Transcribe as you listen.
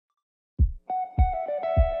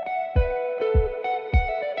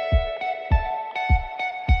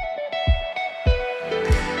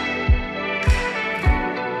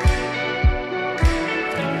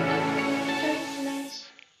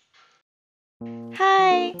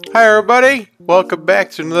Hi, Hi everybody, welcome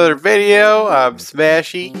back to another video. I'm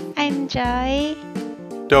Smashi. I'm Joy.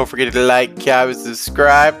 Don't forget to like, comment,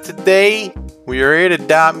 subscribe. Today we are at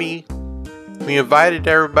Adopt-Me. We invited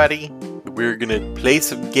everybody. We're gonna play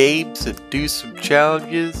some games and do some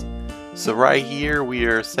challenges. So right here we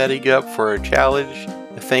are setting up for a challenge.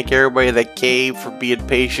 I thank everybody that came for being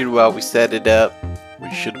patient while we set it up.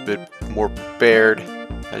 We should have been more prepared.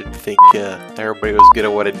 I didn't think everybody was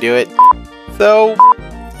gonna want to do it. So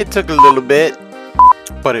it took a little bit,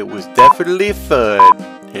 but it was definitely fun,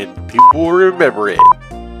 and people will remember it.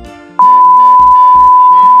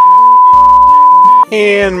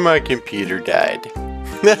 And my computer died.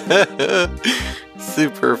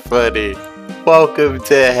 Super funny. Welcome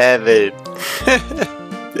to heaven.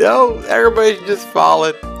 No, everybody's just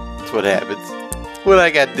falling. That's what happens when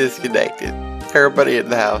I got disconnected. Everybody in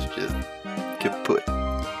the house just kaput.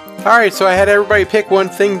 Alright, so I had everybody pick one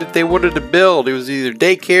thing that they wanted to build. It was either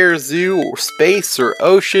daycare, zoo, or space, or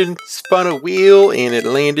ocean. Spun a wheel and it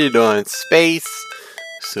landed on space.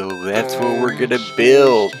 So that's what we're gonna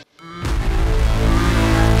build.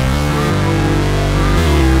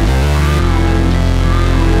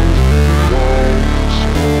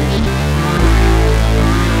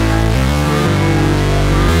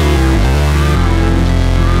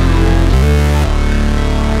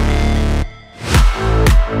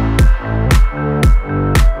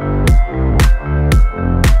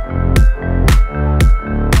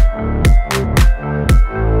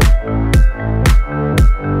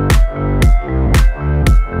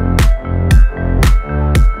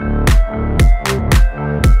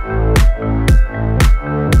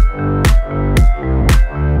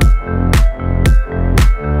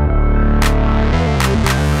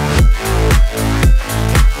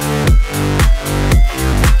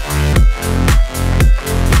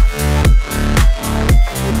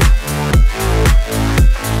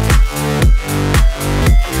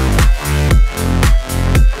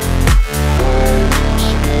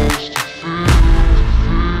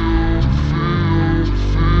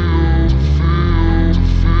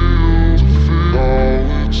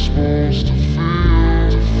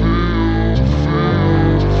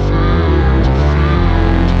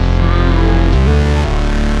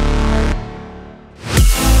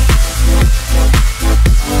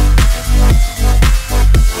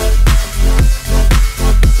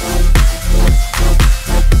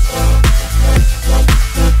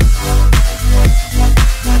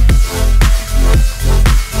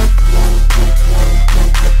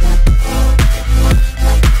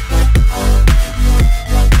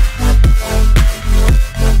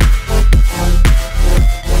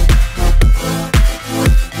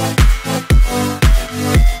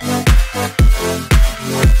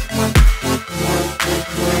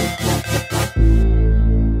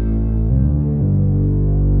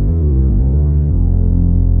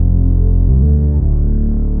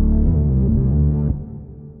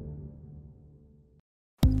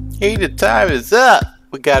 Hey, the time is up.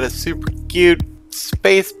 We got a super cute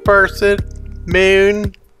space person,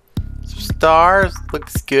 moon, some stars.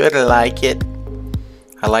 Looks good. I like it.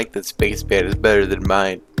 I like that spaceman. It's better than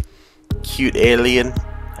mine. Cute alien.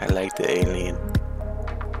 I like the alien.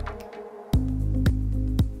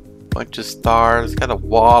 Bunch of stars. Got a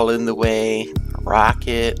wall in the way. A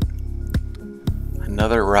rocket.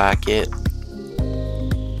 Another rocket.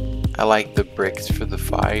 I like the bricks for the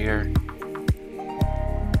fire.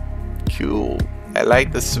 Cool. I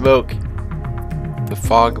like the smoke. The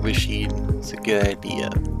fog machine. It's a good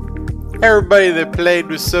idea. Everybody that played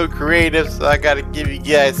was so creative, so I gotta give you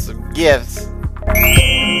guys some gifts.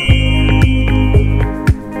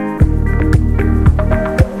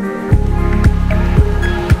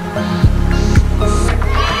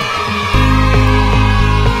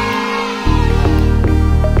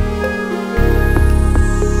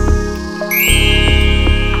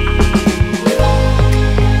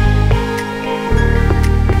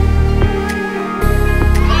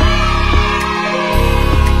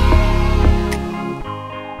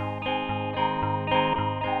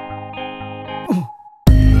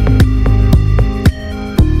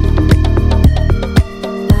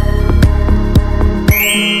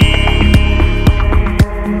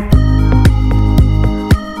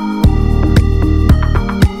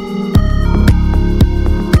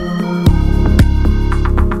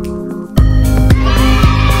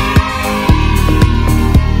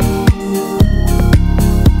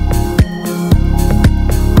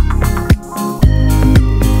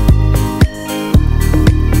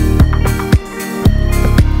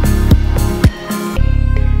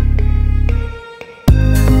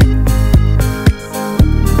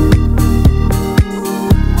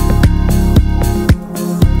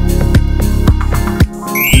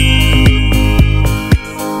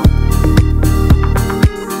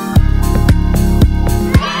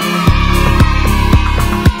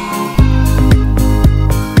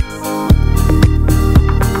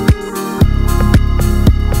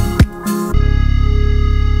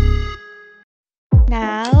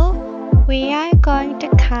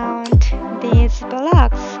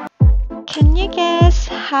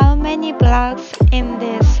 how many blocks in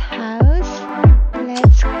this house?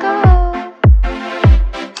 Let's go!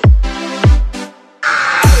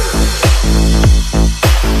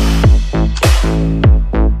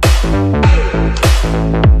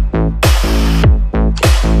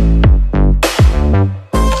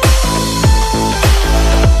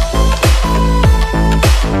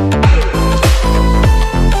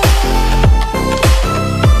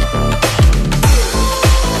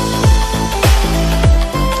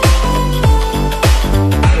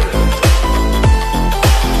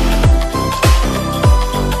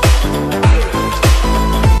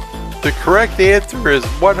 The correct answer is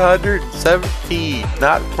 117.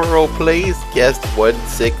 Not Pearl Place, guessed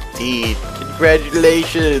 116.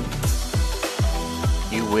 Congratulations!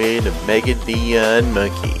 You win a Mega Neon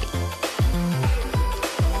Monkey.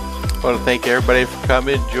 I want to thank everybody for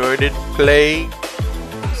coming, joining, playing.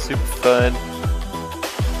 Super fun.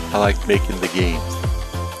 I like making the games.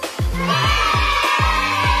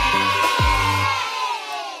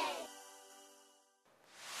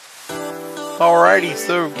 Alrighty,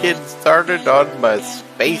 so we're getting started on my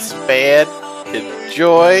space fan.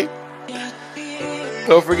 Enjoy.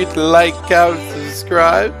 Don't forget to like, comment,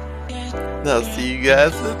 subscribe. And I'll see you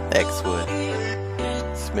guys in the next one.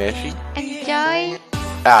 Smashi. Enjoy!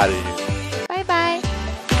 Out of here.